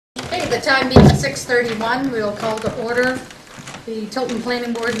Okay, the time being 6:31, we'll call to order the Tilton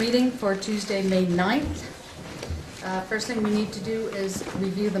Planning Board meeting for Tuesday, May 9th. First thing we need to do is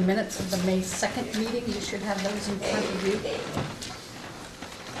review the minutes of the May 2nd meeting. You should have those in front of you.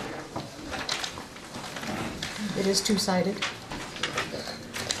 It is two-sided.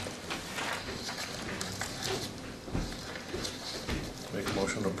 Make a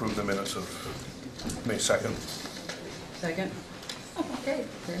motion to approve the minutes of May 2nd. Second. Okay,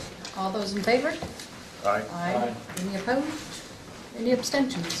 all those in favor? Aye. Aye. Any opposed? Any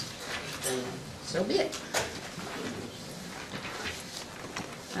abstentions? So be it.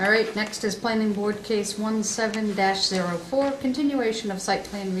 All right, next is Planning Board Case 17-04, continuation of site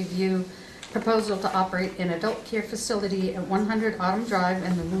plan review, proposal to operate an adult care facility at 100 Autumn Drive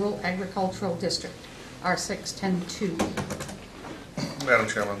in the Rural Agricultural District, R6-10-2. Madam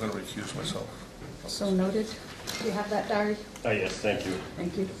Chairman, I'm going to recuse myself. So noted. Do you have that, Dari? Yes, thank you.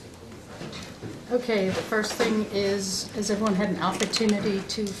 Thank you. Okay, the first thing is, has everyone had an opportunity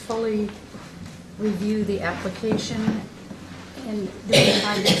to fully review the application, and do we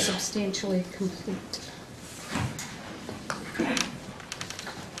find it substantially complete?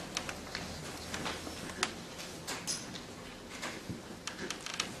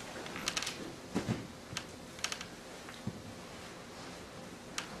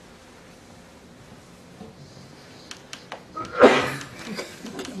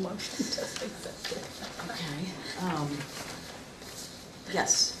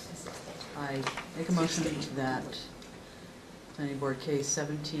 Yes. I make a motion that Planning Board Case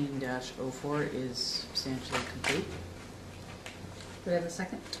 17-04 is substantially complete. Do we have a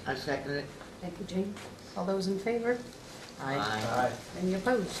second? I second it. Thank you, Jane. All those in favor? Aye. Any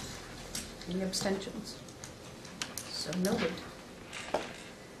opposed? Any abstentions? So noted.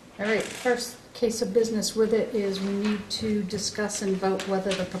 All right, first case of business with it is we need to discuss and vote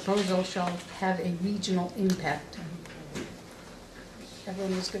whether the proposal shall have a regional impact.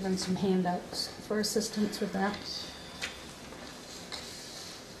 Everyone was given some handouts for assistance with that.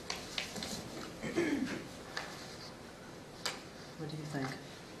 What do you think?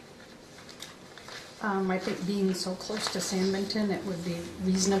 I think being so close to Sandminton, it would be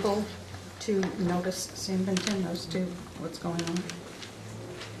reasonable to notice Sandminton, those two, what's going on.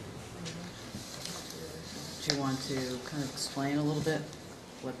 Do you want to kind of explain a little bit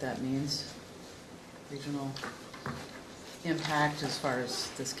what that means? Regional impact as far as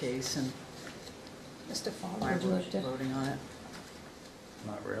this case and Mr. Fogg, why would you we're like to? voting on it?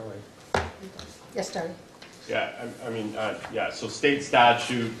 Not really. Yes, Terry. Yeah, yeah, so state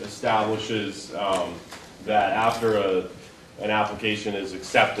statute establishes that after an application is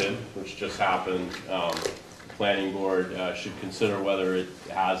accepted, which just happened, the planning board should consider whether it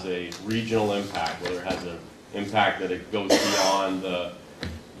has a regional impact, whether it has an impact that it goes beyond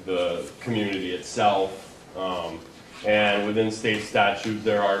the community itself. And within state statute,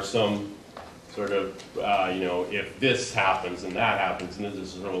 there are some sort of, if this happens and that happens, and this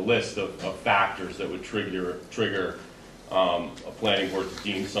is sort of a list of factors that would trigger a planning board to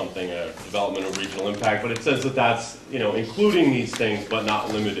deem something a development of regional impact. But it says that that's, including these things, but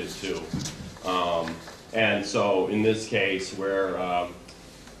not limited to. And so in this case, where,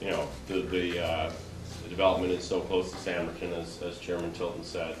 the development is so close to Sandminton, as Chairman Tilton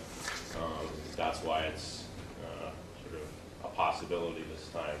said, that's why it's a possibility this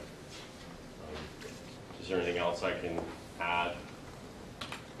time. Is there anything else I can add?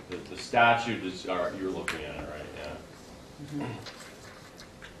 The statute is, you're looking at it, right? Yeah. Mm-hmm.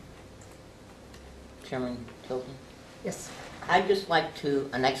 Chairman Tilton? Yes. I'd just like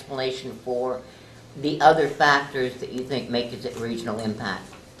an explanation for the other factors that you think make it a regional impact.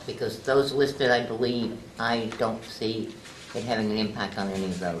 Because those listed, I believe, I don't see it having an impact on any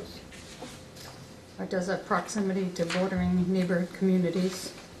of those. Or does a proximity to bordering neighborhood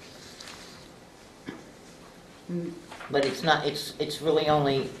communities? But it's not. It's really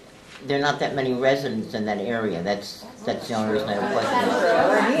only. There are not that many residents in that area. That's the only reason I have a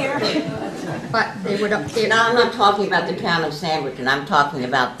question. But they would. No, I'm not talking about the town of Sandwich. I'm talking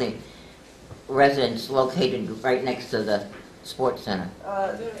about the residents located right next to the sports center.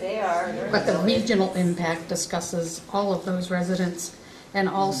 They are. But the regional impact discusses all of those residents, and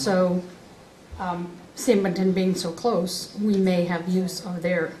also Sandminton being so close, we may have use of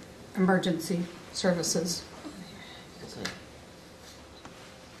their emergency services.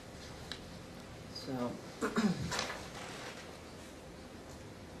 So,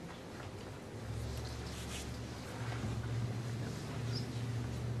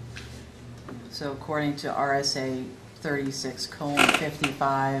 so according to RSA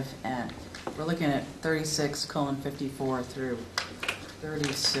 36:55, and we're looking at 36:54 through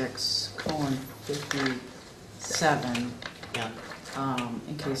 36:57, Yeah.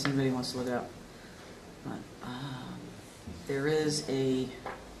 in case anybody wants to look it up. But, there is a, in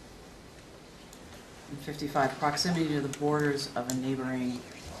 55, proximity to the borders of a neighboring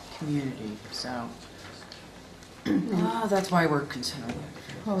community, so that's why we're considering it.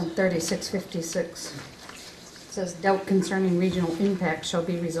 Oh, and 3656 says doubt concerning regional impact shall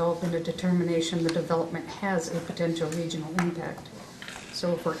be resolved in a determination the development has a potential regional impact.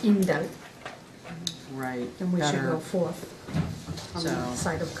 So if we're in doubt, Right. then we should better. go forth on the So-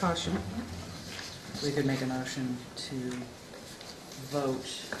 side of caution. We could make a motion to vote.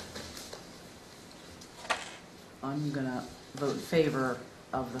 I'm gonna vote in favor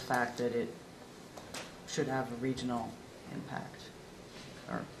of the fact that it should have a regional impact.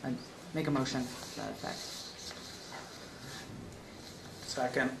 Or I make a motion to that effect.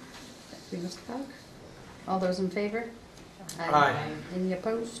 Second. Thank you, Mr. Cog. All those in favor? Aye. Any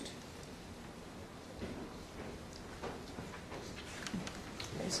opposed?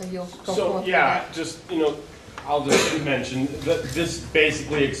 Okay, so you'll go forth So, with yeah, that? just, I'll just mention that this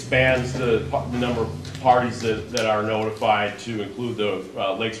basically expands the number of parties that are notified to include the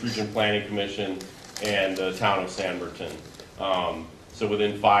Lakes Region Planning Commission and the town of Sanborn. So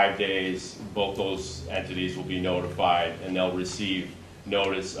within 5 days, both those entities will be notified and they'll receive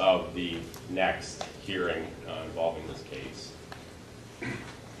notice of the next hearing involving this case.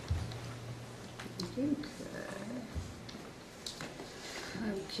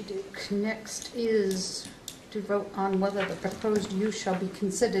 Okey-doke. Next is to vote on whether the proposed use shall be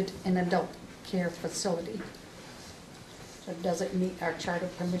considered an adult care facility. So does it meet our charter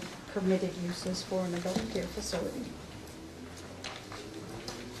permitted uses for an adult care facility?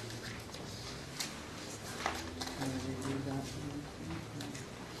 Can we review that?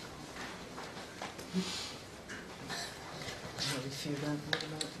 Can we review that a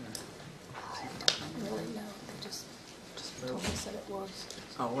little bit? I don't really know, they just told us that it was.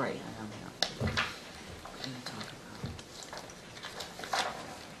 Oh, right, I have that. What are we talking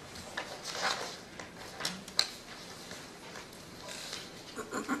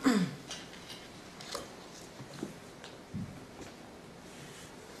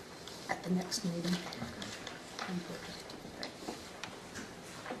At the next meeting.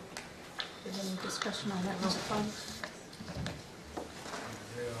 Is there any discussion on that, Mr. Fogg?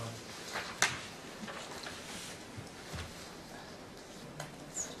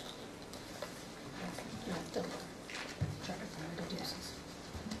 You have to charter permitted uses.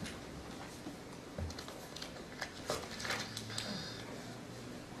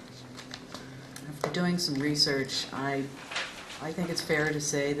 After doing some research, I think it's fair to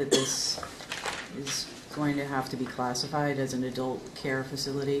say that this is going to have to be classified as an adult care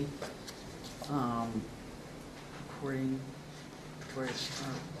facility, according to our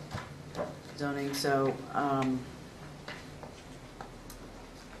zoning. So I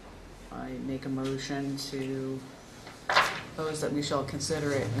make a motion to propose that we shall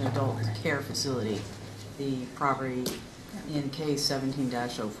consider it an adult care facility, the property in case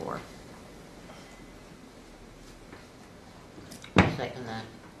 17-04. Second that.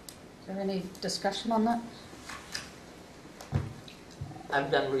 Is there any discussion on that?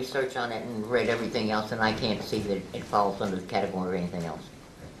 I've done research on it and read everything else, and I can't see that it falls under the category or anything else.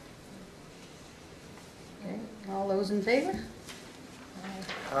 Okay, all those in favor?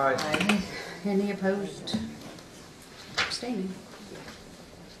 Aye. Any opposed? Abstaining?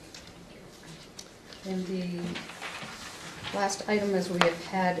 And the last item is we have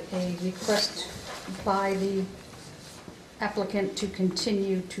had a request by the applicant to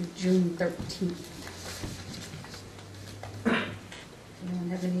continue to June 13th. Anyone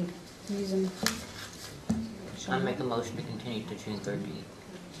have any reason? I make a motion to continue to June 13th.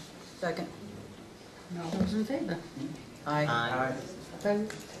 Second. All those in favor? Aye. Aye.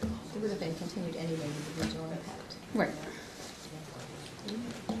 Opposed? It would have been continued anyway with the regional impact. Right.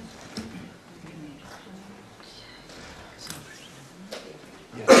 So,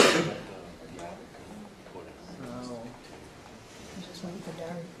 I'm just waiting for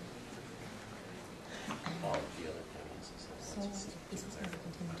Darry. So this is going to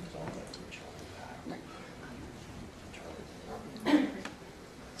continue to June 13th.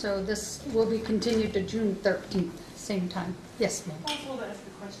 So this will be continued to June 13th, same time. Yes, ma'am. Possible to ask a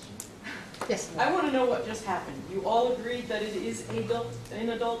question. Yes, ma'am. I want to know what just happened. You all agreed that it is an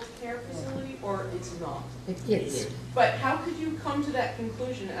adult care facility, or it's not? It is. But how could you come to that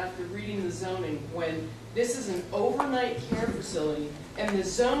conclusion after reading the zoning when this is an overnight care facility and the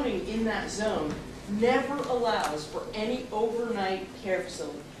zoning in that zone never allows for any overnight care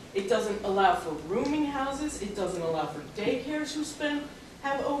facility? It doesn't allow for rooming houses, it doesn't allow for daycares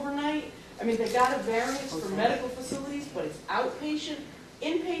have overnight. I mean, they got a variance for medical facilities, but it's outpatient.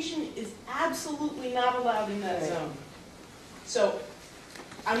 Inpatient is absolutely not allowed in that zone. So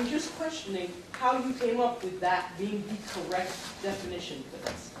I'm just questioning how you came up with that being the correct definition for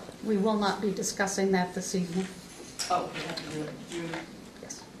this. We will not be discussing that this evening. Oh, we have to do it June.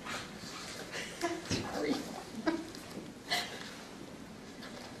 Yes. Sorry.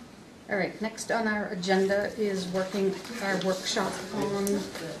 All right, next on our agenda is our workshop on,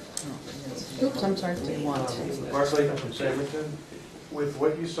 oops, I'm sorry. Mark Latham from Saberton. With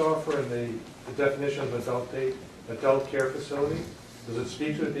what you saw for the definition of adult care facility, does it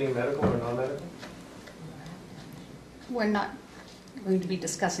speak to it being medical or non-medical? We're not going to be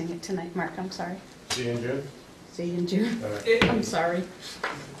discussing it tonight, Mark, I'm sorry. See you in June? See you in June. All right. I'm sorry.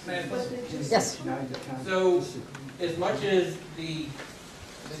 Yes. So, as much as the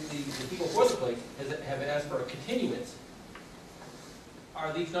people for the place have asked for a continuance,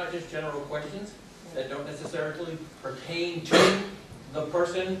 are these not just general questions that don't necessarily pertain to the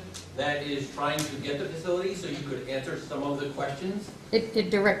person that is trying to get the facility, so you could answer some of the questions? It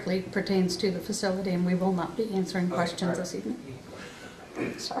directly pertains to the facility, and we will not be answering questions this evening.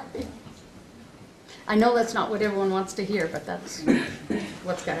 Sorry. I know that's not what everyone wants to hear, but that's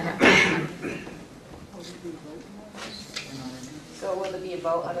what's got to happen. So will there be a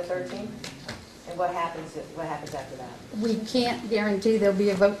vote on the 13th? And what happens after that? We can't guarantee there'll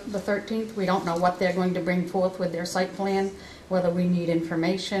be a vote the 13th. We don't know what they're going to bring forth with their site plan, whether we need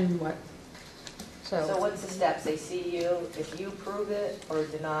information, what. So what's the steps? They see you, if you approve it or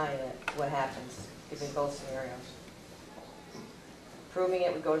deny it, what happens in both scenarios? Approving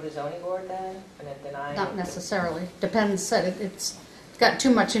it would go to the zoning board then, and then denying it? Not necessarily. Depends, it's got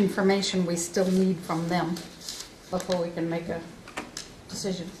too much information we still need from them before we can make a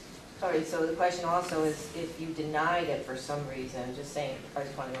decision. All right, so the question also is, if you denied it for some reason, just saying, I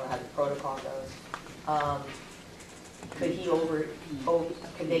just want to know how the protocol goes,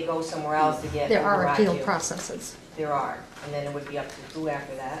 could they go somewhere else to get? There are override appeal you? processes. There are, and then it would be up to who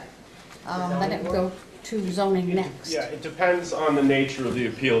after that? Then it would go to zoning next. Yeah, it depends on the nature of the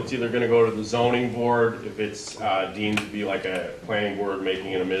appeal. It's either going to go to the zoning board if it's deemed to be like a planning board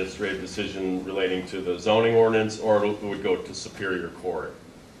making an administrative decision relating to the zoning ordinance, or it would go to Superior Court.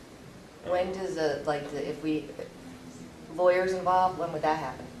 When does lawyers involved, when would that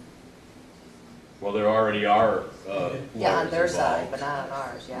happen? Well, there already are Yeah, on their lawyers side, involved. but not on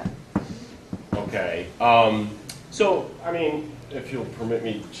ours, yeah. Okay. So, I mean, if you'll permit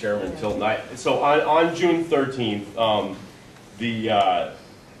me, Chairman Tilton, so on June 13th,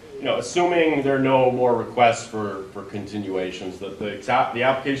 assuming there are no more requests for continuations, the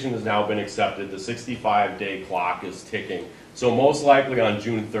application has now been accepted. The 65-day clock is ticking. So most likely on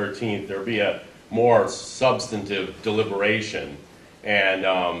June 13th, there'll be a more substantive deliberation, and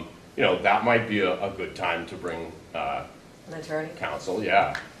that might be a good time to bring An attorney? counsel.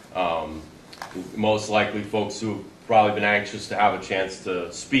 Yeah. Most likely, folks who have probably been anxious to have a chance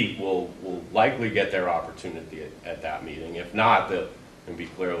to speak will likely get their opportunity at that meeting. If not, they'll be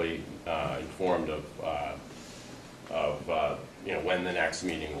clearly informed of when the next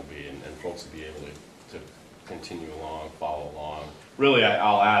meeting will be, and folks will be able to continue along, follow along. Really,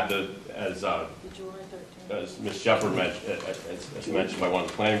 I'll add that as Ms. Shepherd mentioned, as mentioned by one of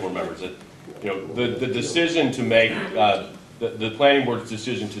the planning board members, that the decision to make the planning board's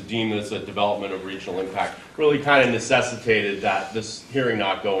decision to deem this a development of regional impact really kind of necessitated that this hearing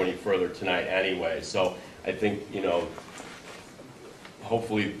not go any further tonight anyway. So I think,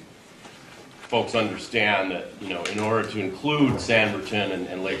 hopefully folks understand that, in order to include Sanberton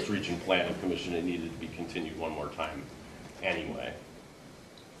and Lakes Region Planning Commission, it needed to be continued one more time anyway.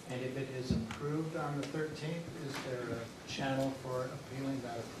 And if it is approved on the 13th, is there a channel for appealing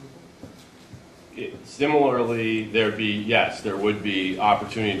that approval? Similarly, there would be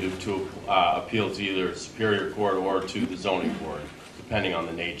opportunity to appeal to either Superior Court or to the zoning board, depending on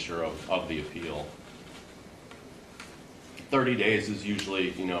the nature of the appeal. 30 days is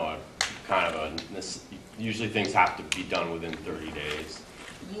usually, usually things have to be done within 30 days.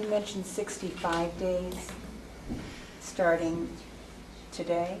 You mentioned 65 days starting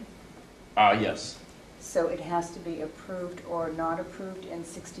today, Yes. so it has to be approved or not approved in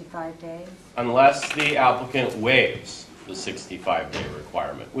 65 days? Unless the applicant waives the 65-day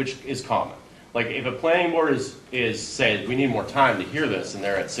requirement, which is common. Like if a planning board is saying, we need more time to hear this, and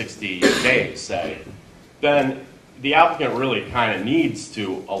they're at 60 days, say, then the applicant really kind of needs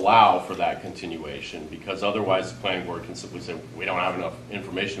to allow for that continuation, because otherwise the planning board can simply say, we don't have enough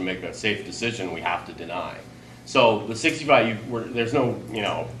information to make a safe decision, we have to deny. So the 65, there's no,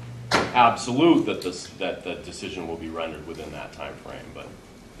 absolute that the decision will be rendered within that time frame, but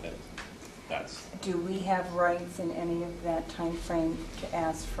that's. Do we have rights in any of that time frame to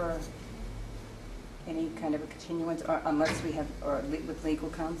ask for any kind of a continuance, or unless we have, or with legal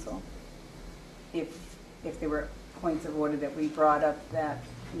counsel? If there were points of order that we brought up that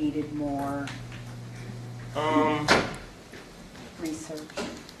needed more research?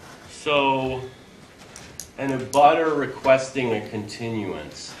 So, an abutter requesting a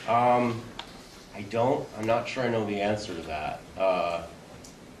continuance. I'm not sure I know the answer to that.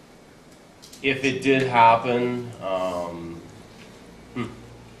 If it did happen,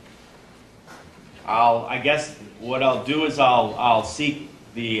 I guess what I'll do is I'll seek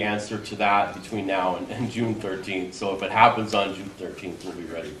the answer to that between now and June 13th. So if it happens on June 13th, we'll be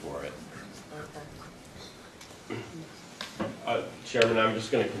ready for it. Chairman, I'm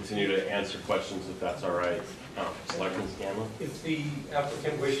just going to continue to answer questions if that's all right. Selectman Scanlon? If the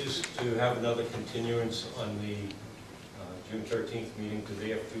applicant wishes to have another continuance on the June 13th meeting, do they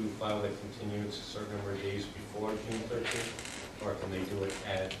have to file their continuance a certain number of days before June 13th? Or can they do it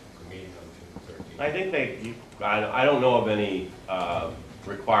at the meeting on June 13th? I think I don't know of any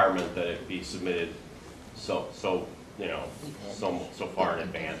requirement that it be submitted so far in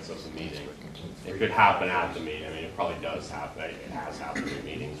advance of the meeting. It could happen at the meeting. I mean, it probably does happen. It has happened in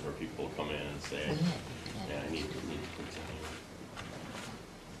meetings where people come in and say, "Yeah, I need to continue."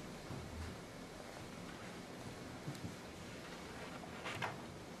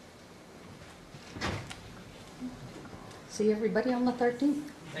 See everybody on the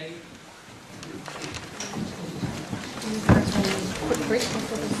 13th. Thank you. Quick break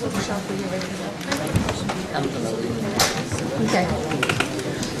before the workshop. Are you ready to go? Okay.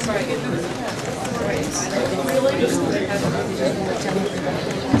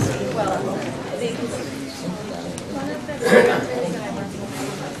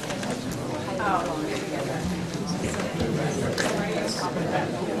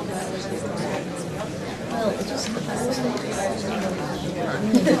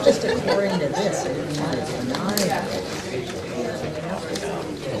 Just according to this, it wanted to deny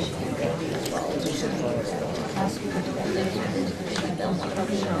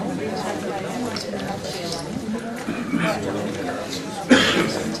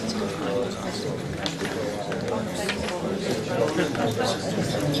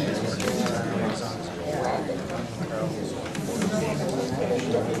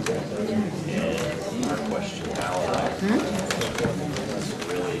Our question now is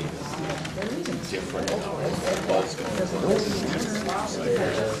really different now. It was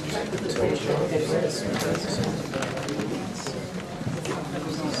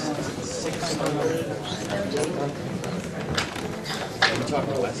Are you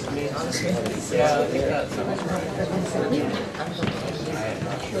talking West of me? Yeah, I think that sounds right. I am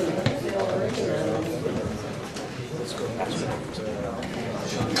not sure. Let's go back to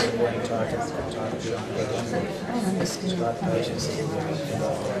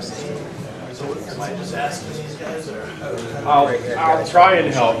So am I just asking these guys, or? I'll try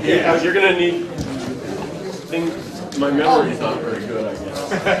and help. You're going to need things. My memory's not very good, I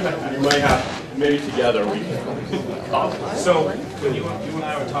guess. You might have, maybe together we can. So when you and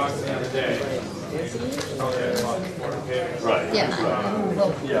I were talking the other day, Right. Yeah.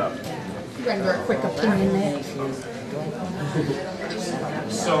 We'll render a quick opinion there.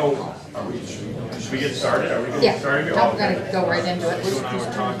 So Should we get started? Are we going to Yeah, get started? I'm going to go right into it. you and I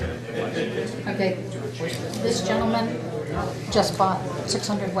were talking, Okay, this gentleman just bought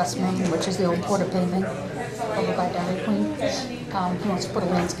 600 West Main, which is the old Porter paving over by Dairy Queen. He wants to put a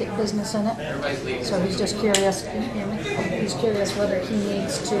landscape business in it, so he's just curious. Can you hear me? He's curious whether he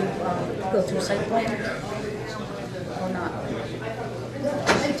needs to go through site plan or not.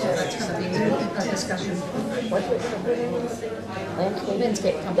 That's going to be a discussion.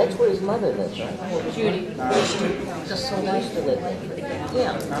 Landscape company. That's where his mother lives, right? Judy. Just sold out.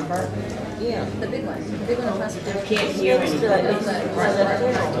 Yeah. Yeah. The big one. The big one across the street. Can't hear him.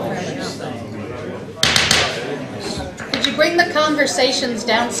 Could you bring the conversations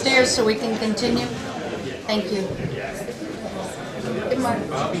downstairs so we can continue? Thank you. Good morning.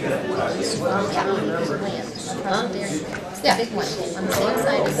 Yeah. Big one, on the same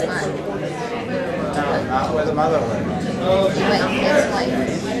side as mine. Not where the mother lives. Wait, his wife.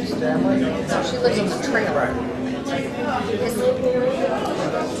 No, she lives on the trail.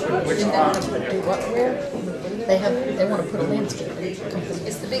 Which one? They want to put a landscape company.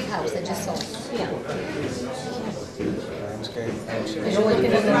 It's the big house they just sold. Yeah. You're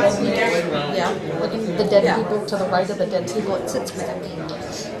looking at the dead people. Yeah, looking at the dead people to the right of the dead people. It sits back.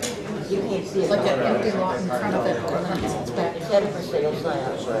 You can't see it. like an empty lot in front of it, and then it's back. It's had a for sale sign.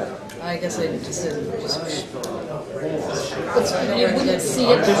 I guess I just didn't, just. You wouldn't see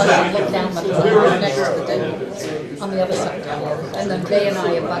it unless you look down the road next to the table, on the other side. And then Bay and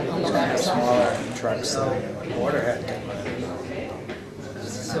I abut on the back side. Trucks, border had.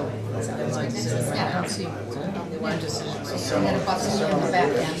 So, that's my decision. Yeah, I don't see, One decision. and then it buts in the back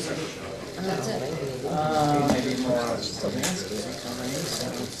end. And that's it. Maybe more It's a landscaping company, so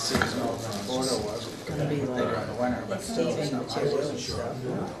seasonal than border was. it's gonna be Later in like the winter, but still. it's paving not materials and stuff.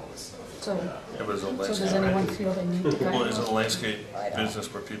 So, Yeah, but is it a so does landscape? anyone feel they need to Well, is it go? a landscape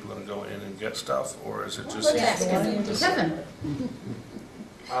business where people are gonna go in and get stuff, or is it just? Let's ask Kevin.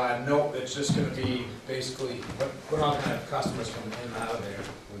 No, it's just gonna be basically, we're not gonna have customers coming in and out of there.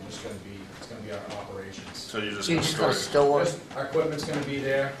 We're just gonna be, it's gonna be our operations. So you're just You gonna just store gonna it? store. Just, our equipment's gonna be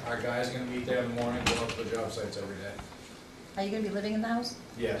there, our guys are gonna meet there in the morning, go out to the job sites every day. Are you gonna be living in the house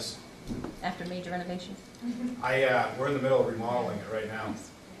Yes. after major renovation? We're in the middle of remodeling it right now.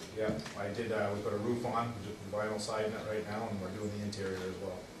 Yeah, I did, we put a roof on, just vinyl siding it right now, and we're doing the interior as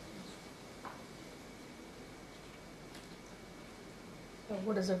well. So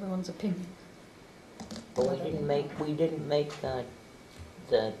what is everyone's opinion? But we didn't make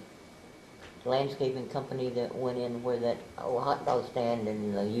the landscaping company that went in where that hot dog stand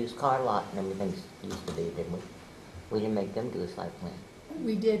and the used car lot and everything used to be, did we? We didn't make them do a site plan.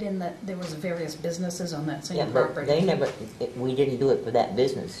 We did in that there was various businesses on that Yeah, same but property. they never, we didn't do it for that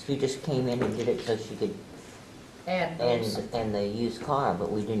business. She just came in and did it so she could, Add those. and the used car,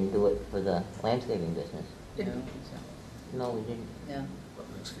 but we didn't do it for the landscaping business. Didn't- No, we didn't. Yeah.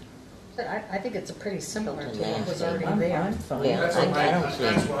 But I think it's a pretty similar to It's what was nasty. already there. I'm fine. Yeah, That's I what don't see.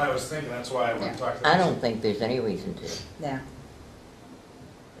 That's what I was thinking, that's why I went and talked to them. I don't think there's any reason to. Yeah.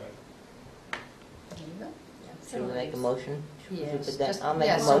 Should we make a motion? Should we Yes, put that- just, I'll make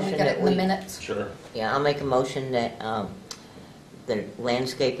yeah, a so we motion got it that in the we. minutes. Sure. Yeah, I'll make a motion that, the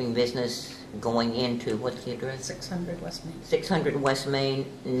landscaping business going into, what's the address? 600 West Main. 600 West Main,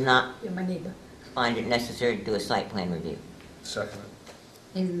 not You're my neighbor. find it necessary to do a site plan review. Second.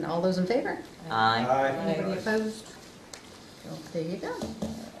 And all those in favor? Aye. Anybody opposed? Well, there you go.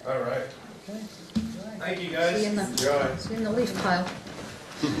 All right. Okay. Thank you, guys. See you in the, Enjoy. see you in the leaf pile.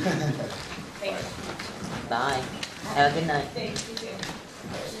 Bye. Have a good night.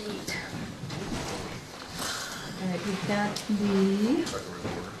 All right, we've got the, It's like a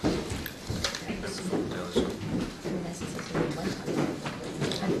recorder.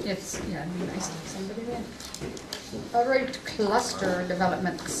 it's, yeah, it'd be nice to have somebody there. All right, cluster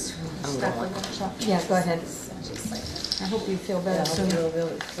developments. Yeah, go ahead. I hope you feel better soon.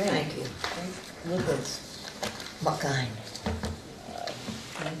 Thank you. Liquids. What kind?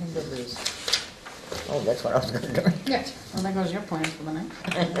 Anything but these. Oh, that's what I was gonna do. Yeah, well, there goes your plans for the night.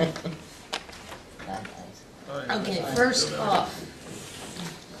 Oh, yeah. Okay, first off,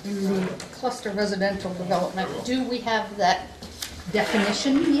 in the cluster residential development, do we have that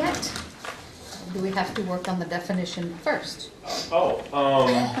definition yet? Do we have to work on the definition first? Oh,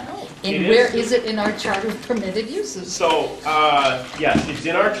 And It where is- is it in our chart of permitted uses? so, yes, it's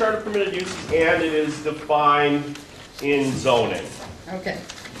in our chart of permitted uses and it is defined in zoning. Okay.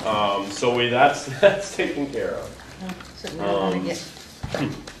 So that's taken care of. So we don't want to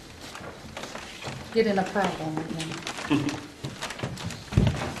get in a problem again.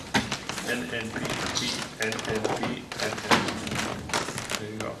 NNP. There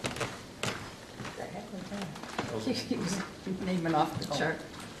you go. He was naming off the chart.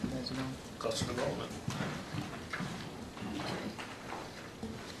 Cluster development.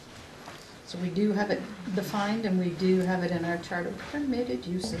 So we do have it defined and we do have it in our chart of permitted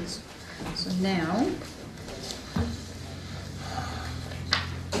uses. So now,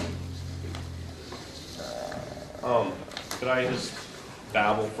 Could I just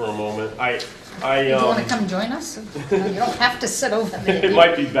babble for a moment? do you want to come join us? You don't have to sit over there. It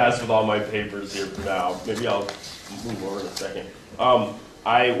might be best with all my papers here for now. Maybe I'll move over in a second.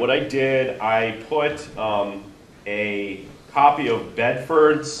 What I did, I put a copy of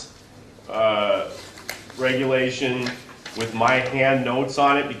Bedford's regulation with my hand notes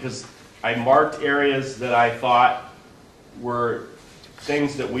on it because I marked areas that I thought were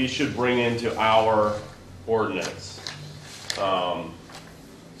things that we should bring into our ordinance.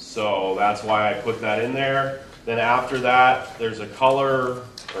 So that's why I put that in there. Then after that, there's a color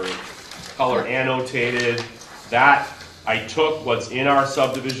annotated. That I took what's in our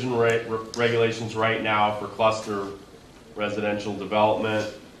subdivision regulations right now for cluster residential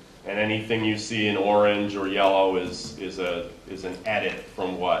development, And anything you see in orange or yellow is an edit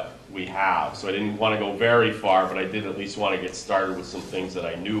from what we have. So I didn't want to go very far, but I did at least want to get started with some things that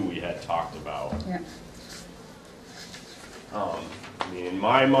I knew we had talked about. Yeah. I mean, in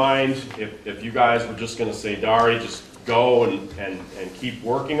my mind, if you guys were just going to say, Dari, just go and keep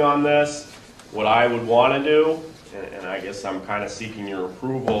working on this, what I would want to do, and I guess I'm kind of seeking your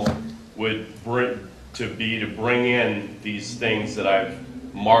approval, would to bring in these things that I've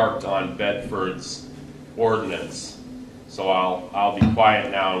marked on Bedford's ordinance. So I'll be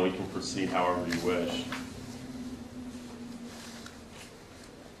quiet now and we can proceed however you wish.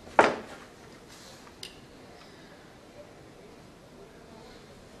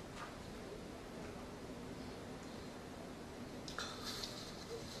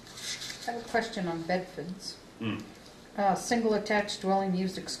 I have a question on Bedford's. Single attached dwelling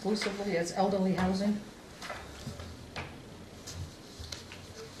used exclusively as elderly housing.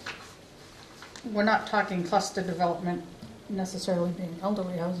 We're not talking cluster development necessarily being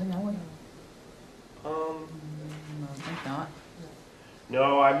elderly housing, are we? I think not.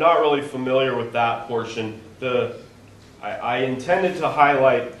 No, I'm not really familiar with that portion. I intended to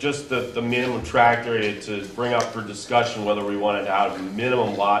highlight just the minimum tract area to bring up for discussion whether we wanted to have a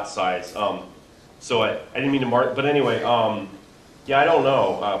minimum lot size. So I didn't mean to mark, but anyway, yeah, I don't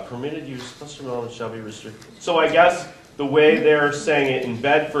know. Permitted use cluster development shall be restricted. So I guess the way they're saying it in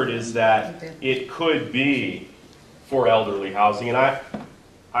Bedford is that it could be for elderly housing, and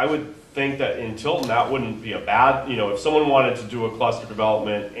I would think that in Tilton that wouldn't be a bad, if someone wanted to do a cluster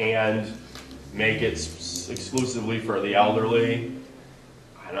development and make it exclusively for the elderly,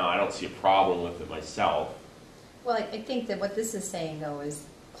 I don't see a problem with it myself. Well, I think that what this is saying, though, is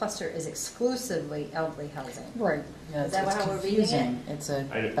cluster is exclusively elderly housing. Right. Yeah, Is that it's how we're reading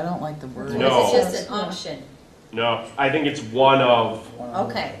confusing. I don't like the word. No. It's just an option. No, I think it's one of.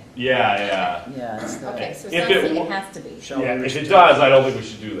 Okay. Yeah. Yeah, it's the. Okay, so it's If not it saying w- it has to be. Yeah, if it does, I don't think we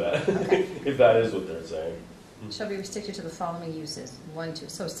should do that. If that is what they're saying. Shall be restricted to the following uses. 1, 2.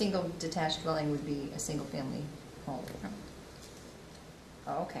 So single detached dwelling would be a single family home.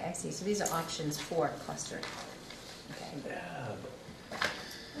 Oh, okay, I see. So these are options for cluster. Okay. Yeah.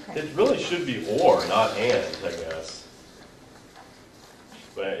 Okay. It really should be or, not and, I guess.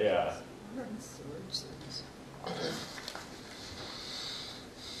 But yeah.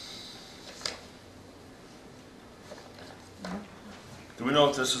 Do we know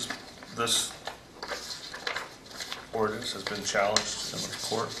if this ordinance has been challenged in the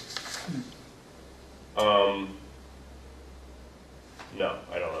court? No,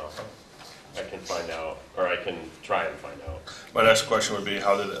 I don't know. I can find out, or I can try and find out. My next question would be,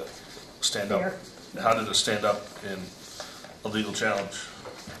 how did it stand up? Fair. How did it stand up in a legal challenge?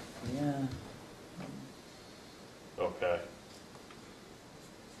 Yeah. Okay.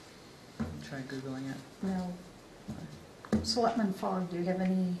 Try Googling it. No. Selectman Fogg, do you have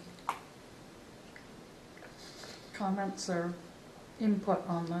any comments or input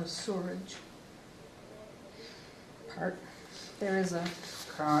on the sewerage part? There is a...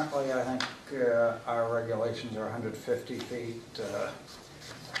 Currently, I think our regulations are 150 feet.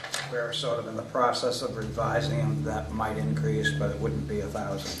 We're sort of in the process of revising them. That might increase, but it wouldn't be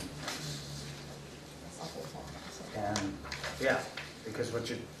 1,000. And, yeah, because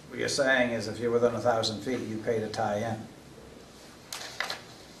what you're saying is if you're within 1,000 feet, you pay to tie in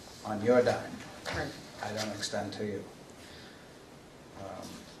on your dime. Right. I don't extend to you.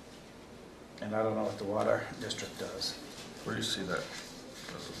 And I don't know what the water district does. Where do you see that?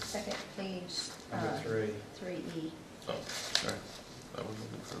 Second page. Number 3. 3E. Oh, sorry. That was a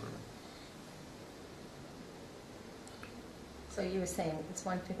little further. So you were saying it's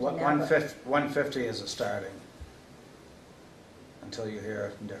 150 What, now, but 150 is a starting, until you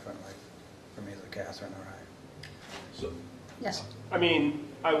hear differently from either Catherine or I. So, Yes. I mean,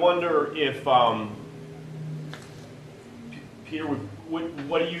 I wonder if, Peter,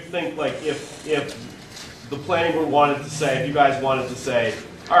 what do you think, like, if the planning board wanted to say, if you guys wanted to say,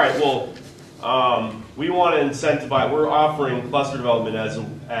 all right, well, we want to incentivize, we're offering cluster development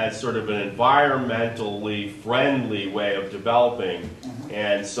as sort of an environmentally friendly way of developing,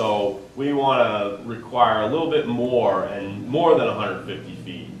 and so we want to require a little bit more, and more than 150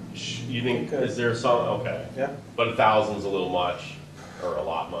 feet. You think, is there some, okay. Yeah. But 1,000's a little much, or a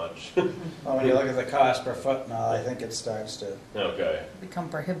lot much. Well, when you look at the cost per foot now, I think it starts to... Okay. Become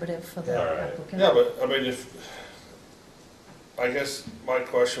prohibitive for the Yeah. All right. applicant. Yeah, but, I mean, I guess my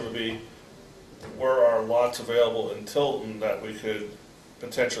question would be, where are lots available in Tilton that we could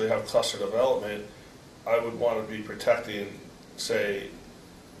potentially have cluster development? I would want to be protecting, say,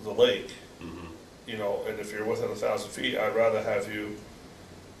 the lake, Mm-hmm. and if you're within 1,000 feet, I'd rather have you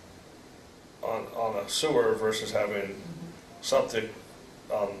on a sewer versus having something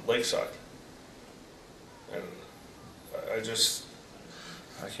on Lakeside. And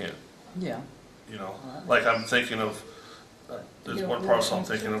I can't, Yeah. you know, like I'm thinking of, there's one parcel I'm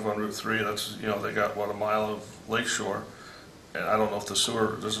thinking of on Route 3, that's, you know, they got, what, a mile of lakeshore, and I don't know if does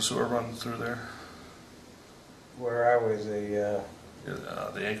the sewer run through there? Where are we, the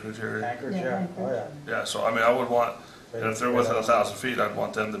Anchorage area? Anchorage, yeah, oh yeah. Yeah, so I mean, I would want, and if they're within 1,000 feet, I'd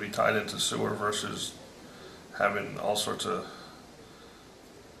want them to be tied into sewer versus having all sorts of,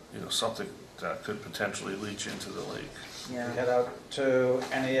 you know, something that could potentially leach into the lake. Yeah. Head out to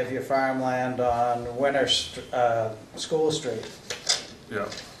any of your farmland on School Street. Yeah.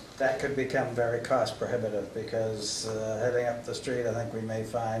 That could become very cost prohibitive because heading up the street, I think we may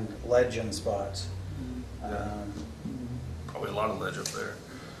find ledge in spots. Probably a lot of ledge up there.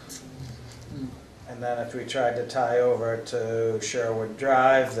 And then if we tried to tie over to Sherwood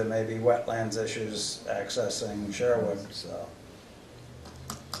Drive, there may be wetlands issues accessing Sherwood, so.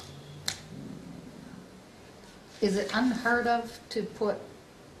 Is it unheard of to put,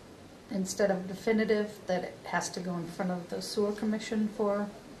 instead of definitive, that it has to go in front of the sewer commission for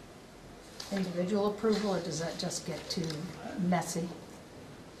individual approval, or does that just get too messy?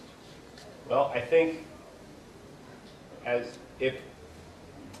 Well, I think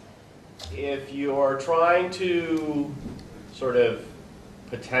if you're trying to sort of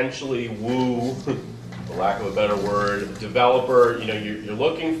potentially woo, for lack of a better word, developer, you know, you're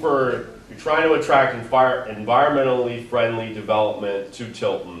looking for, you're trying to attract environmentally friendly development to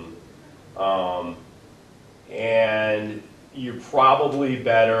Tilton, and you're probably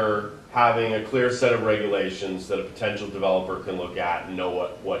better having a clear set of regulations that a potential developer can look at and know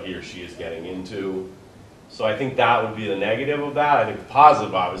what he or she is getting into. So I think that would be the negative of that. I think the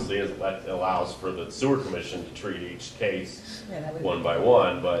positive, obviously, is that allows for the sewer commission to treat each case one by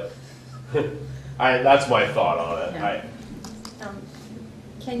one, but that's my thought on it. Yeah.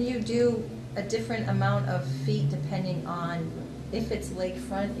 Can you do a different amount of feet depending on if it's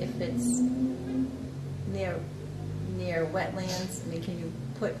lakefront, if it's near wetlands? I mean, can you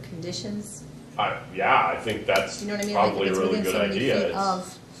put conditions? Yeah, I think that's, you know what I mean? probably like a really good idea.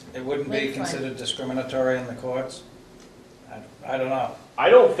 It wouldn't be considered discriminatory in the courts? I don't know. I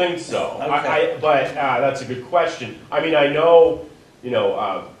don't think so. Okay. But that's a good question. I mean, I know, you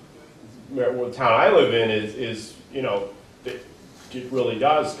know, the town I live in is you know, it really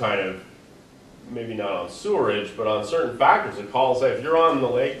does kind of, maybe not on sewerage, but on certain factors. It calls, if you're on the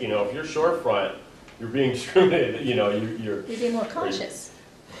lake, you know, if you're shorefront, you're being discriminated, you know, you're being more cautious.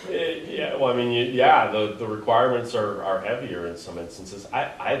 Yeah, well, I mean, the requirements are heavier in some instances.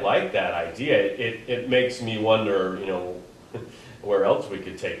 I like that idea. It makes me wonder, you know, where else we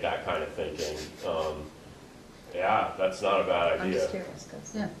could take that kind of thinking. Yeah, that's not a bad idea. I'm just curious,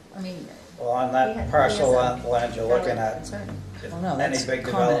 because, yeah, I mean. Well, on that parcel of land you're looking at, any big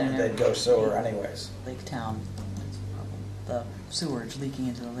development, they'd go sewer anyways. Lake Town, the sewage leaking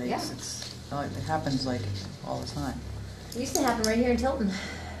into the lakes. Yeah. It happens like all the time. It used to happen right here in Tilton,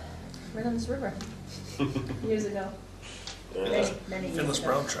 right on this river, years ago. Many years Finless ago.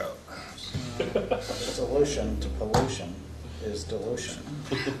 brown trout. The solution to pollution is dilution.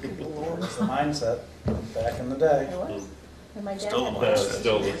 That was the mindset back in the day. It was. And my dad Still had the one. mindset.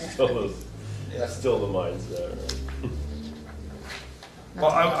 Still the mindset. Right?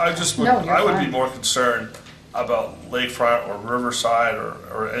 Well, I just would, I would be more concerned about lakefront or riverside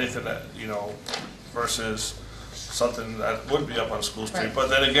or anything that, you know, versus something that would be up on School Street. Right. But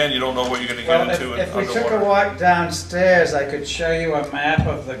then again, you don't know what you're going to Well, get into if in we took underwater. a walk downstairs, I could show you a map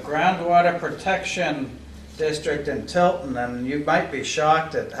of the groundwater protection district in Tilton, and you might be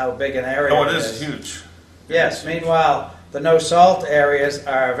shocked at how big an area Oh, it it is. is huge. Yes, meanwhile, the no-salt areas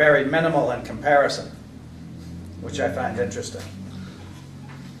are very minimal in comparison, which I find interesting.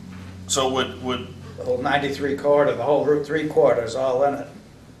 So would The whole 93 corridor, the whole Route 3 corridor is all in it.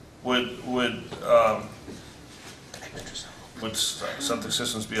 would septic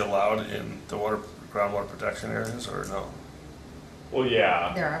systems be allowed in the groundwater protection areas or no? Well,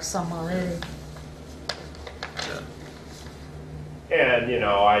 yeah. There are some already. Yeah. And, you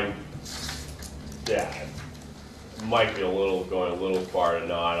know, might be going a little far to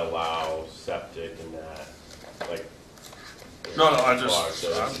not allow septic and that, like. No, I'm it's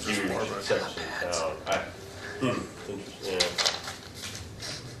just huge more of a- section of town. Interesting, yeah.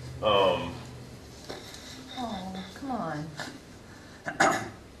 Oh, come on. What the hell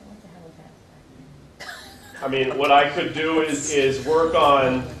is that? I mean, what I could do is work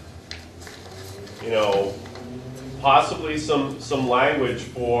on, you know, possibly some language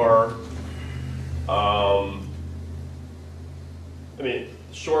for, I mean,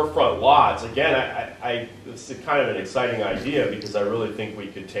 shorefront lots, again, it's a kind of an exciting idea because I really think we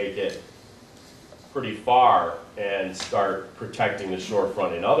could take it pretty far and start protecting the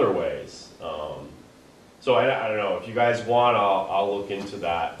shorefront in other ways. So I don't know, if you guys want, I'll look into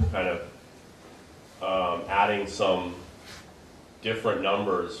that, kind of adding some different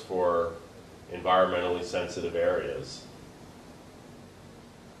numbers for environmentally sensitive areas.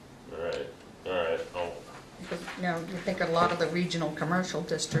 All right. You know, you think a lot of the regional commercial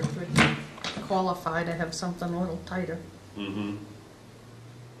districts would qualify to have something a little tighter. Mm-hmm.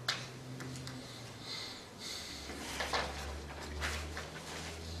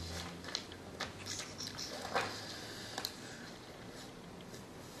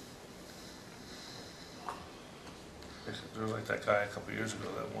 They're like that guy a couple years ago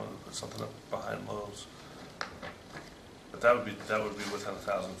that wanted to put something up behind Lowe's. But that would be within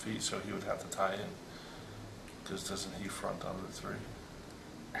 1,000 feet, so he would have to tie in. Because doesn't he front on Route 3?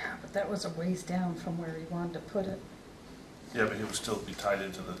 But that was a ways down from where he wanted to put it. Yeah, but he would still be tied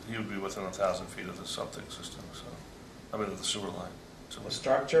into he would be within 1,000 feet of the septic system, so, I mean, of the sewer line. So The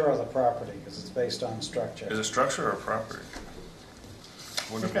structure or the property, because it's based on structure. is it structure or property?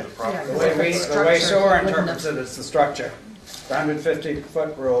 Wouldn't it be the property? The way Structure, sewer wouldn't interprets it, it's the structure. The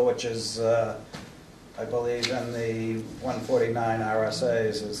 150-foot rule, which is, I believe, in the 149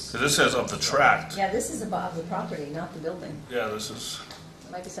 RSAs, is. So this says of the tract. Yeah, this is about the property, not the building. Yeah, this is,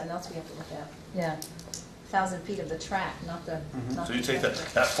 There might be something else we have to look at. Yeah. 1,000 feet of the track, not the. not so the you take that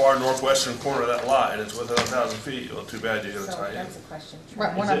structure. far northwestern corner of that lot, and it's within 1,000 feet, well, too bad you gotta So tie in. that's a question.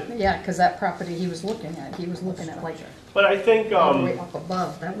 Right, yeah, because that property he was looking at like But I think all the way up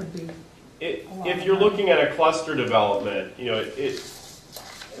above, that would be. if you're looking at a cluster development, you know, it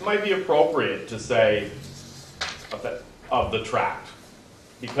might be appropriate to say of the tract,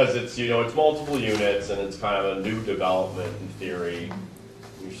 because it's, you know, it's multiple units and it's kind of a new development in theory.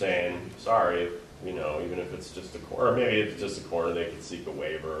 You're saying, sorry, you know, even if it's just a corner, or maybe if it's just a corner, they could seek a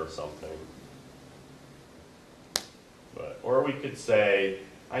waiver or something. But, or we could say,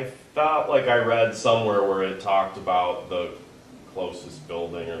 I felt like I read somewhere where it talked about the closest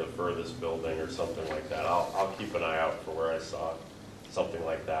building or the furthest building or something like that. I'll keep an eye out for where I saw something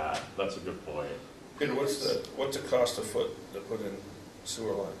like that. That's a good point. Peter, what's the cost a foot to put in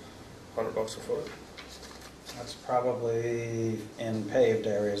sewer line? $100 a foot? That's probably, in paved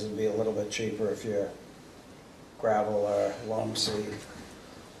areas, it'd be a little bit cheaper if you're gravel or loam seed.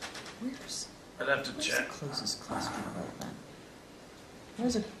 Where's I'd have to the check. closest cluster development?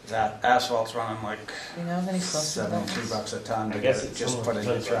 Where's it? That asphalt's running like Do you know of any cluster developments? $72 a ton I to guess get it it just put in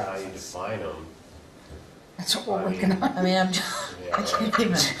your depends on how you track. define them. That's what we're working on. I mean, I can't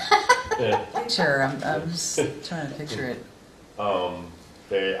even Yeah. picture, I'm just trying to picture it.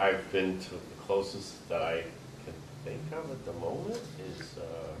 I've been to the closest that I can think of at the moment is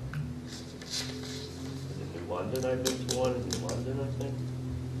in New London. I've been to one in New London, I think.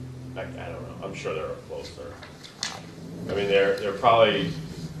 I don't know. I'm sure there are closer. I mean, they're probably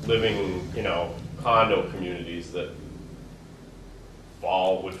living, you know, condo communities that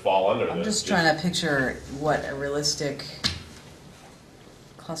would fall under this. I'm just trying to picture what a realistic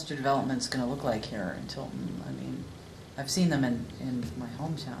cluster development's going to look like here in Tilton. I mean, I've seen them in my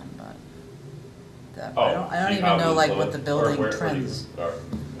hometown, but I don't even know like what the building trends.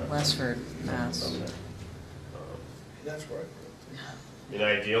 Westford, Mass. Okay. That's right. I mean,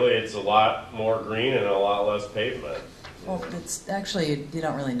 ideally, it's a lot more green and a lot less pavement. Well, it's actually, you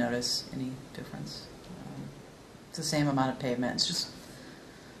don't really notice any difference. It's the same amount of pavement. It's just,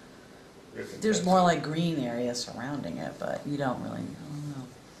 there's more like green area surrounding it, but you don't really,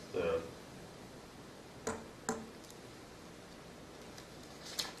 I don't know. Yeah.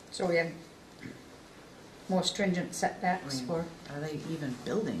 So we have more stringent setbacks I mean, for, are they even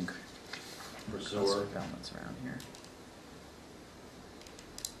building For cluster sewer. developments around here?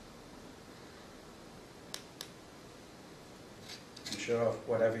 I'm sure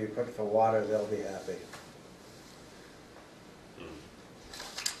whatever you put for water, they'll be happy.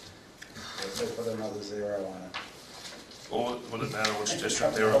 They put another zero on it. Well, would it matter which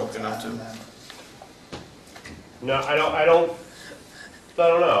district they were hooking up to? No, I don't know.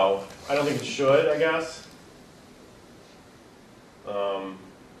 I don't think it should, I guess.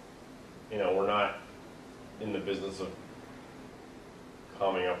 You know, we're not in the business of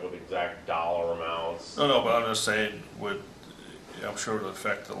coming up with exact dollar amounts. No, but I'm just saying, I'm sure it would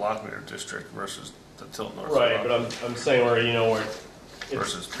affect the Lockmeyer district versus the Tilton North. Right, but I'm saying where, you know, where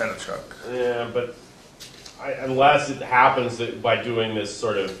versus Pennachuck. Yeah, but unless it happens that by doing this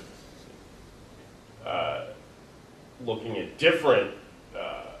sort of looking at different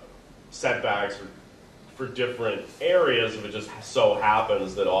setbacks for different areas if it just so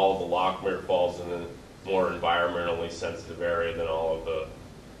happens that all of the Lockmere falls in a more environmentally sensitive area than all of the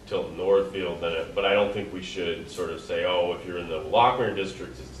Tilton Northfield. But I don't think we should sort of say, oh, if you're in the Lockmere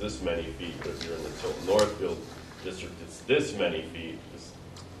district, it's this many feet, but if you're in the Tilton Northfield district, it's this many feet.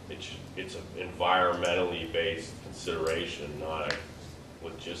 It's an environmentally based consideration, not a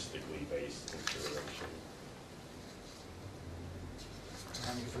logistically based consideration.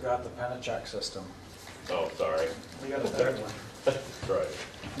 And you forgot the Penachuk system. Oh, sorry. We got a third one. That's right.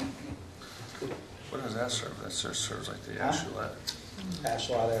 What does that serve? That serves like the Huh? Ashlet.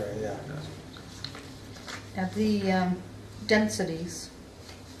 Ashlot area, yeah. Now, the densities,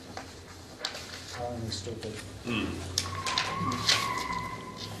 Calling me stupid.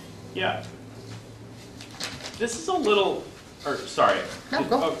 Yeah. This is a little, or sorry. No,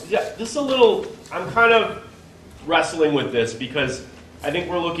 go. Yeah, this is a little, I'm kind of wrestling with this because I think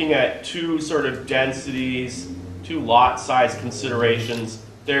we're looking at two sort of densities, two lot size considerations.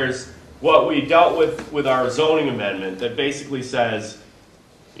 There's what we dealt with our zoning amendment that basically says,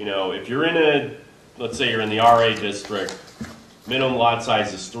 you know, if you're in a, let's say you're in the RA district, minimum lot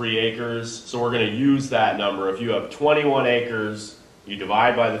size is 3 acres. So we're going to use that number. If you have 21 acres, you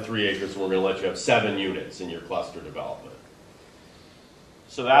divide by the 3 acres, and we're going to let you have 7 units in your cluster development.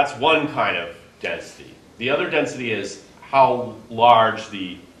 So that's one kind of density. The other density is how large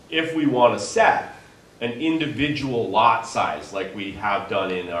if we want to set an individual lot size like we have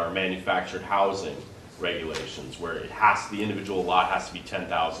done in our manufactured housing regulations, where the individual lot has to be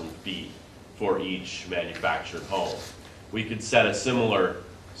 10,000 feet for each manufactured home. We could set a similar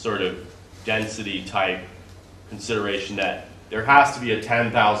sort of density type consideration that there has to be a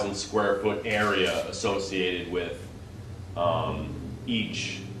 10,000 square foot area associated with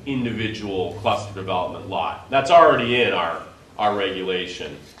each individual cluster development lot. That's already in our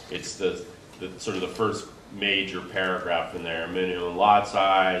regulation. It's the sort of the first major paragraph in there. Minimum lot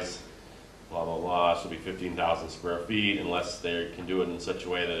size, blah, blah, blah, so it'll be 15,000 square feet unless they can do it in such a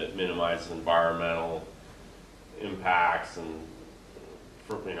way that it minimizes environmental impacts and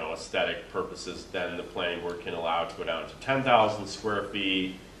for aesthetic purposes. Then the planning board can allow it to go down to 10,000 square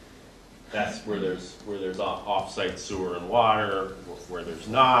feet. That's where there's off-site sewer and water. Where there's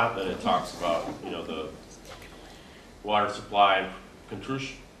not, then it talks about the Water Supply and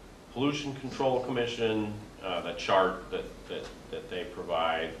Pollution Control Commission, the chart that they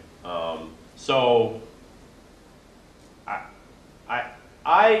provide. So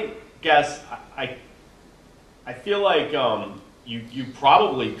I guess I feel like you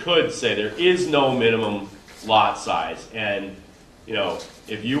probably could say there is no minimum lot size, and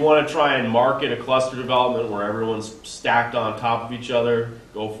if you want to try and market a cluster development where everyone's stacked on top of each other,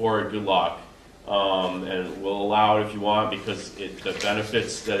 go for it. Good luck, and we'll allow it if you want, because the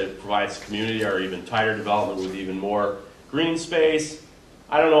benefits that it provides the community are even tighter development with even more green space.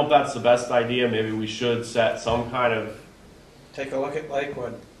 I don't know if that's the best idea. Maybe we should set some kind of... Take a look at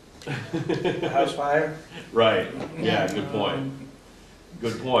Lakewood. The house fire. Right. Yeah, good point.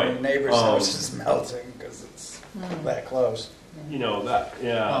 Good point. The neighbor's house is melting because it's that close. Yeah.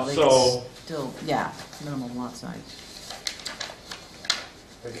 Well, they So still, minimum lot size.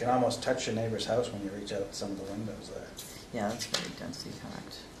 You can almost touch your neighbor's house when you reach out some of the windows there. Yeah, that's very density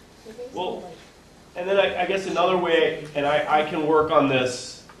packed. well, and then I guess another way, and I can work on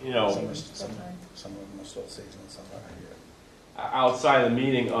this, Some of them are still seasonal, some are here. outside of the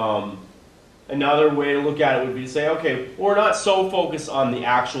meeting. Another way to look at it would be to say, okay, we're not so focused on the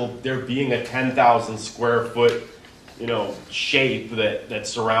actual there being a 10,000 square foot shape that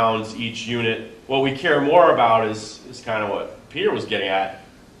surrounds each unit. What we care more about is kind of what Peter was getting at: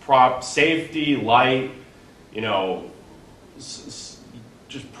 safety, light,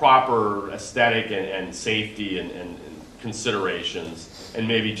 just proper aesthetic and safety and considerations, and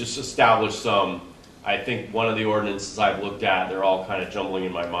maybe just establish some. I think one of the ordinances I've looked at, they're all kind of jumbling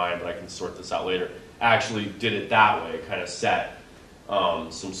in my mind, but I can sort this out later, actually did it that way, kind of set some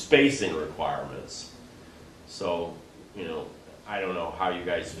spacing requirements. So, I don't know how you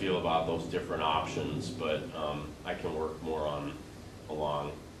guys feel about those different options, but I can work more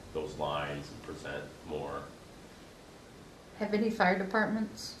along those lines and present more. Have any fire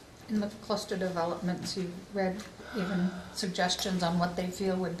departments in the cluster developments you've read even suggestions on what they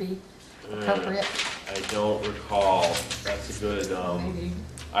feel would be appropriate? I don't recall. That's a good, Maybe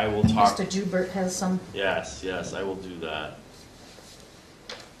I will talk. Mr. Joubert has some. Yes, I will do that.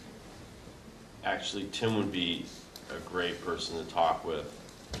 Actually, Tim would be a great person to talk with.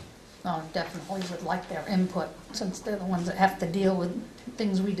 Oh, definitely would like their input, since they're the ones that have to deal with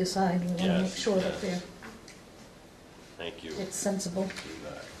things we decide. We want to make sure that Thank you. it's sensible. Do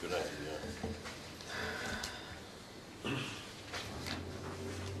that. Good idea.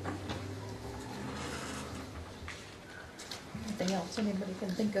 anything else anybody can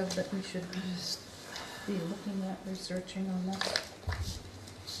think of that we should be looking at, researching on this?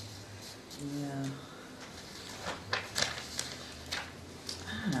 Yeah.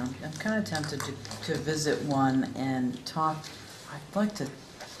 I don't know, I'm kind of tempted to visit one and talk, I'd like to, I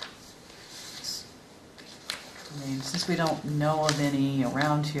mean, since we don't know of any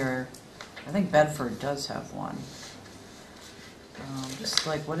around here, I think Bedford does have one. Just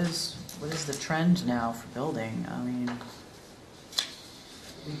like, what is the trend now for building? I mean,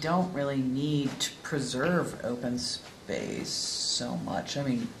 we don't really need to preserve open space so much. I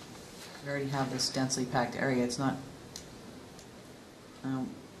mean, we already have this densely packed area. It's not, I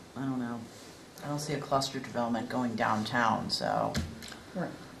don't know. I don't see a cluster development going downtown, so.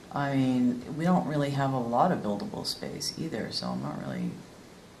 Right. I mean, we don't really have a lot of buildable space either, so I'm not really.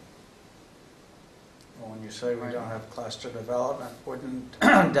 Well, when you say we don't have cluster development, wouldn't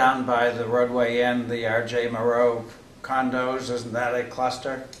down by the roadway end, the R.J. Moreau condos, isn't that a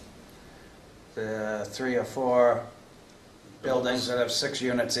cluster? The 3 or 4 buildings that have 6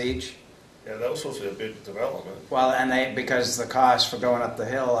 units each? Yeah, that was supposed to be a big development. Well, and because the cost for going up the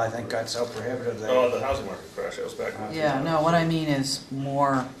hill, I think, got so prohibitive. Oh, the housing market crash, that was back in the Yeah, no, what I mean is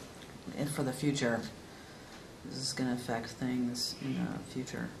more for the future. This is going to affect things in the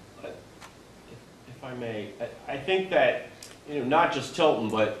future. If I may, I think that, not just Tilton,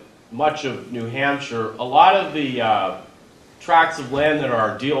 but much of New Hampshire, a lot of the tracts of land that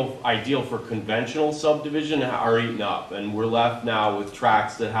are ideal for conventional subdivision are eaten up, and we're left now with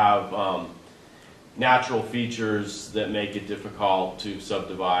tracts that have natural features that make it difficult to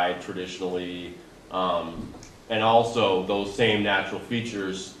subdivide traditionally, and also those same natural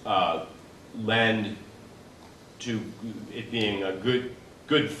features lend to it being a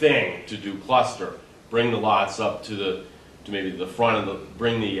good thing to do cluster. Bring the lots up to maybe the front of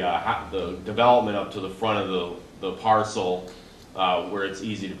bring the development up to the front of the parcel where it's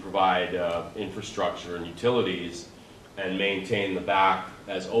easy to provide infrastructure and utilities, and maintain the back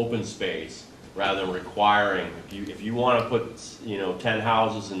as open space rather than requiring, if you want to put 10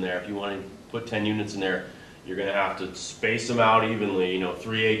 houses in there, if you want to put 10 units in there, you're going to have to space them out evenly,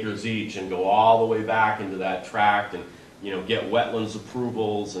 3 acres each, and go all the way back into that tract and get wetlands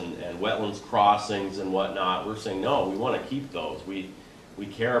approvals and wetlands crossings and whatnot. We're saying, no, we want to keep those. We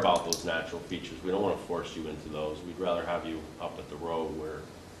care about those natural features. We don't want to force you into those. We'd rather have you up at the road where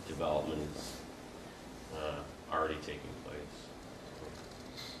development is already taking place.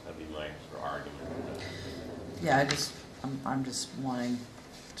 That'd be my sort of argument with that. Yeah, I'm just wanting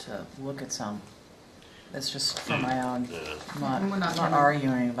to look at some. It's just for my own. I'm We're not not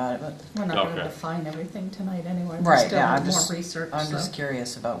arguing about it, but We're not going Okay. to define everything tonight anyway. We right. still Yeah, have more research. I'm so. just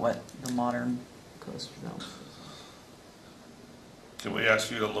curious about what the modern coast development. Can we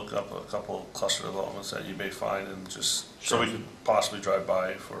ask you to look up a couple of cluster developments that you may find, and just so we could possibly drive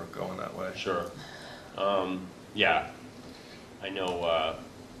by if we're going that way? Sure. Yeah. I know.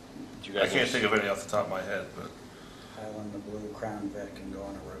 Do you guys I can't think of any off the top of my head, but Island, the Blue, Crown Vic, and go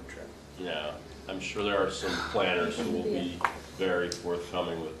on a road trip. Yeah, I'm sure there are some planners who will be very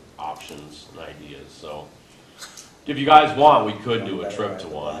forthcoming with options and ideas. So, if you guys want, we could do a trip to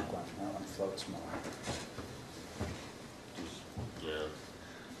one. That one floats more. Yeah.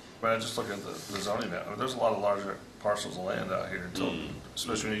 But I just look at the zoning map. I mean, there's a lot of larger parcels of land out here in Tilton,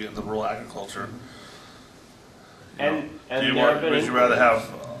 especially when you get into rural agriculture. And would you rather have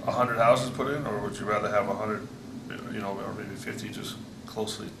 100 houses put in, or would you rather have 100, or maybe 50 just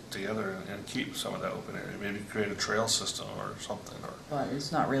closely together and keep some of that open area? Maybe create a trail system or something. But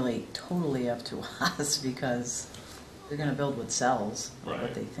it's not really totally up to us because they're going to build what sells, Right.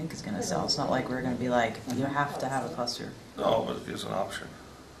 what they think is going to sell. It's not like we're going to be like, you have to have a cluster. No, but it gives an option.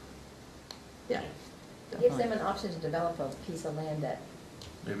 Yeah. It gives them an option to develop a piece of land that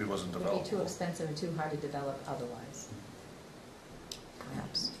Maybe it wasn't would developed. be too expensive and too hard to develop otherwise.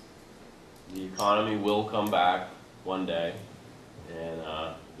 Perhaps. The economy will come back one day, and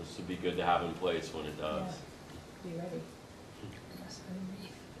this would be good to have in place when it does. Yeah. Be ready.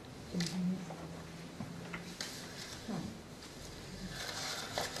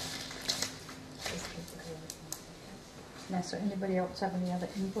 Now, so anybody else have any other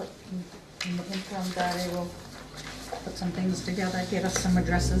input? In the interim, Daddy will put some things together, get us some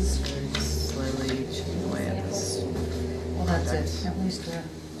addresses. Slowly chipping away at this. Well, that's it, at least we're.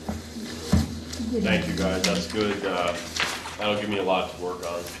 Thank you, guys. That's good. That'll give me a lot to work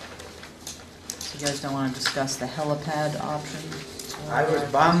on. So you guys don't want to discuss the helipad option? I was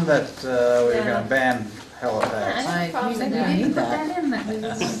bummed that we were going to ban helipads. I Problems We with didn't that. put that in that we were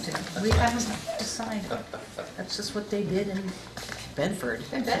going to. We haven't decided. That's just what they did in Bedford.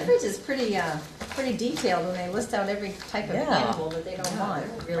 And Bedford's is pretty, pretty detailed when they list out every type of Yeah. animal that they don't want.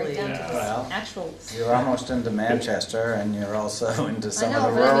 really, Right down to the Well, actual. You're almost into Manchester, and you're also into I some know,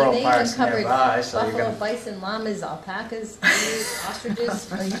 of the but I mean, rural they parts even covered nearby, so you're buffalo, gonna. bison, llamas, alpacas, deers, ostriches.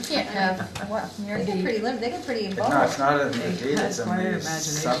 Well, you can't have, what, in your They get deed? pretty limited, they get pretty No, involved. it's not in the It deed, has it's in quite an the imagination.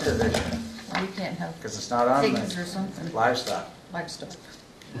 subdivision, Well, you can't have because it's not on pigs or the something, livestock. livestock.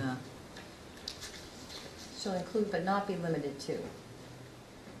 Yeah. Shall include but not be limited to.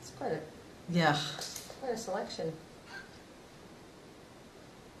 It's Yeah. quite a selection.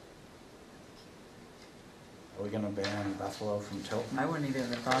 Are we gonna ban buffalo from Tilton? I wouldn't even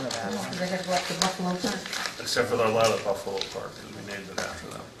have thought of that. They gotta go up to Buffalo Park. Except for the Lila Buffalo Park, because we named it after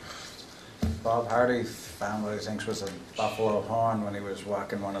them. Bob Hardy found what he thinks was a buffalo horn when he was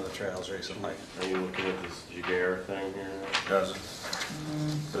walking one of the trails recently. Are you looking at this Jaguar thing here? Does it?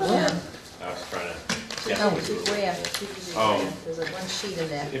 Yeah. I was trying to. Where? There's a one sheet in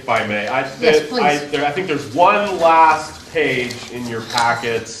there. If I may, Yes, please. I think there's one last page in your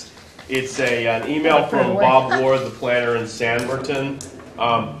packets. It's an email from Bob Ward, the planner in Sandmerton.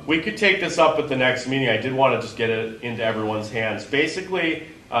 We could take this up at the next meeting. I did want to just get it into everyone's hands. Basically,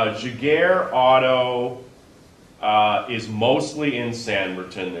 Jaguar Auto is mostly in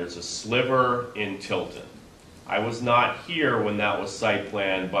Sandmerton. There's a sliver in Tilton. I was not here when that was site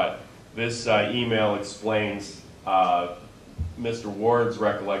planned, but this email explains Mr. Ward's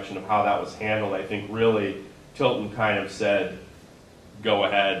recollection of how that was handled. I think really Tilton kind of said, go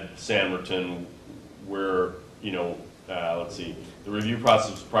ahead, Sandmerton, we're, let's see, the review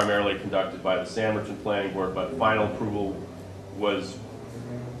process was primarily conducted by the Sandmerton Planning Board, but final approval was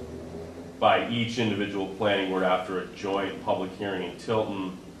by each individual planning board after a joint public hearing in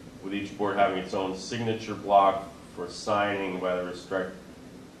Tilton, with each board having its own signature block for signing by the respective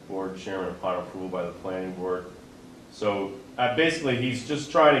board chairman upon approval by the planning board. So basically he's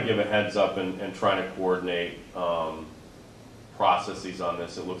just trying to give a heads up and trying to coordinate processes on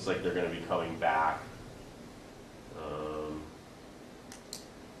this. It looks like they're going to be coming back.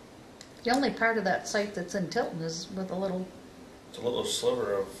 The only part of that site that's in Tilton is with It's a little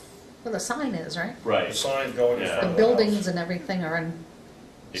sliver of where the sign is, right? the Right. sign going in Yeah. front The of the buildings house. and everything are in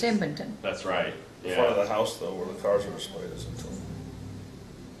Sandmerton. That's right. In front of Yeah. the house, though, where the cars are displayed is until.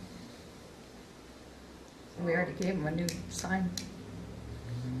 We already gave them a new sign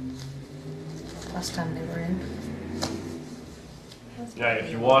last time they were in. Now, if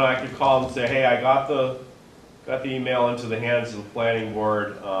you want, I could call them and say, hey, I got the email into the hands of the planning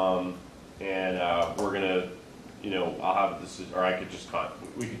board, and we're gonna, I'll have this, or I could just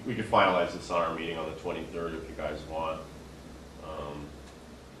we could finalize this on our meeting on the 23rd if you guys want.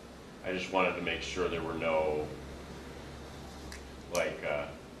 I just wanted to make sure there were no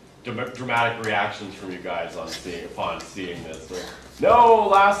dramatic reactions from you guys upon seeing this. Like, no,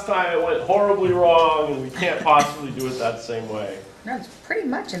 last time it went horribly wrong, and we can't possibly do it that same way. No, it's pretty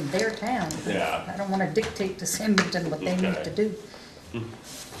much in their town. Yeah. I don't want to dictate to Sandmerton what they need Okay. to do.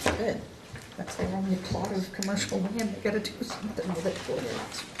 Good. That's their only plot of commercial land. They gotta do something with it.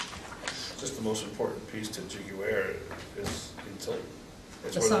 Just the most important piece to Jaguar is in Tilton.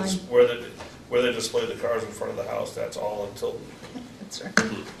 It's The where they display the cars in front of the house. That's all in Tilton. That's right.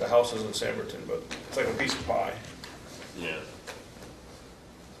 The house is in Sandmerton, but it's like a piece of pie. Yeah.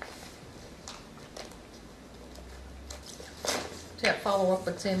 So yeah, follow up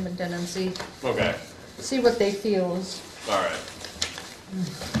with Sandmerton and Okay. see what they feel is. All right.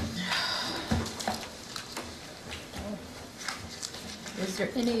 Is there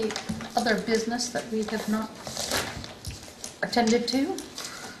any other business that we have not attended to?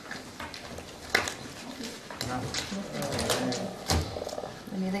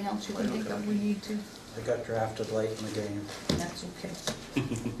 Anything else you can think of we need to? They got drafted late in the game. That's okay.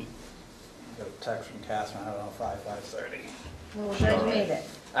 Got a text from Catherine, I don't know, 5:30. Well, glad you made it.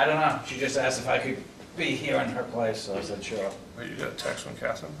 I don't know, she just asked if I could be here in her place, so I said sure. Wait, you got a text from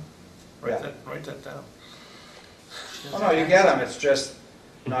Catherine? Yeah. Write that down. Oh, no, you get them, it's just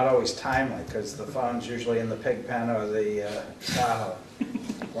not always timely, because the phone's usually in the pig pen or the Tahoe,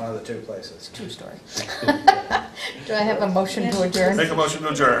 one of the two places. True story. Do I have a motion to adjourn? Make a motion to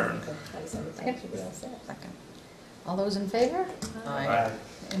adjourn. All those in favor? Aye.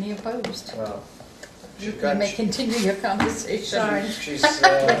 Any opposed? Well, You may continue your conversation. Sorry. she's,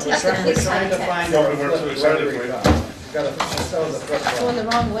 we're trying to find No, out we're too where excited we for you. go. She's still the flip Going the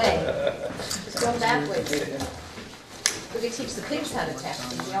phone. wrong way. Just go backwards. We could teach the pigs how to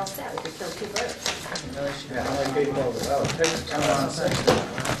text and be all set. We could kill two birds. Yeah, how many people, pigs come on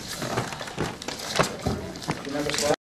 6.